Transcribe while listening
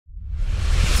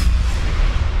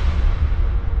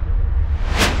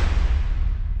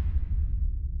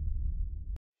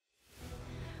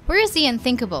Where is the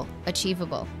unthinkable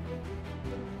achievable?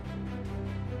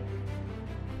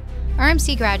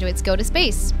 RMC graduates go to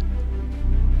space.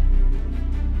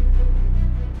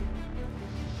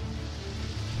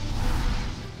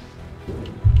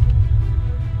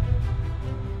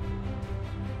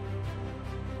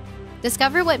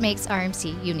 Discover what makes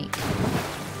RMC unique.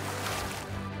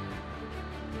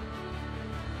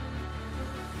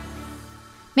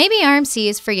 Maybe RMC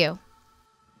is for you.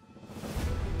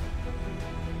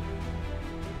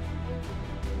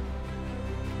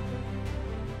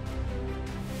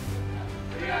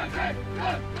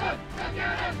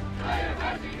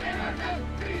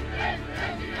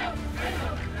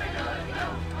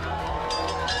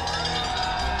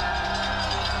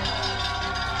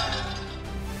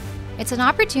 It's an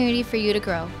opportunity for you to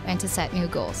grow and to set new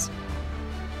goals.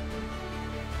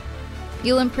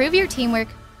 You'll improve your teamwork,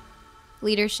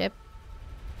 leadership,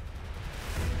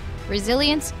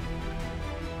 resilience,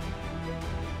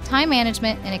 time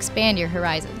management, and expand your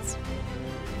horizons.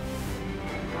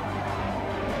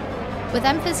 With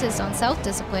emphasis on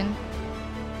self-discipline,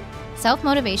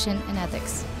 self-motivation, and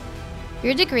ethics.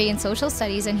 Your degree in social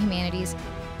studies and humanities,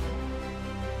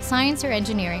 science, or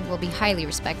engineering will be highly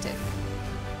respected.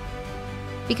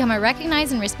 Become a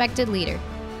recognized and respected leader,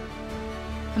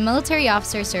 a military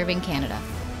officer serving Canada,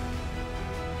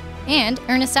 and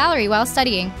earn a salary while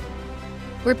studying,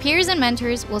 where peers and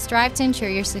mentors will strive to ensure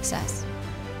your success.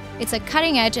 It's a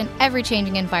cutting-edge and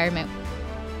ever-changing environment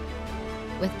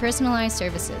with personalized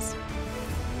services,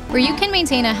 where you can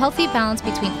maintain a healthy balance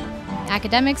between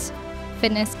academics,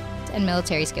 fitness, and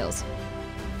military skills.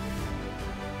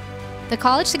 The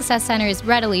College Success Center is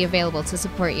readily available to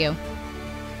support you.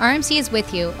 RMC is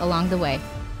with you along the way,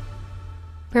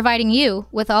 providing you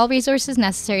with all resources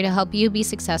necessary to help you be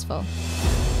successful.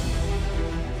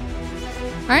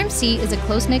 RMC is a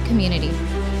close-knit community,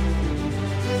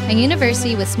 a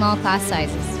university with small class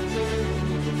sizes.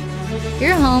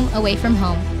 Your home away from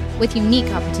home with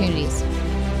unique opportunities.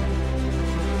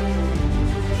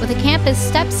 With a campus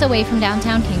steps away from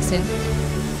downtown Kingston,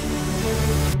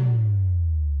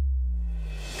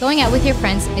 going out with your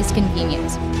friends is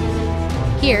convenient.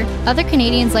 Here, other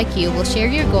Canadians like you will share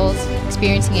your goals,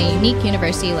 experiencing a unique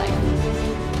university life.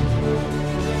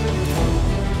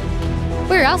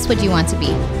 Where else would you want to be?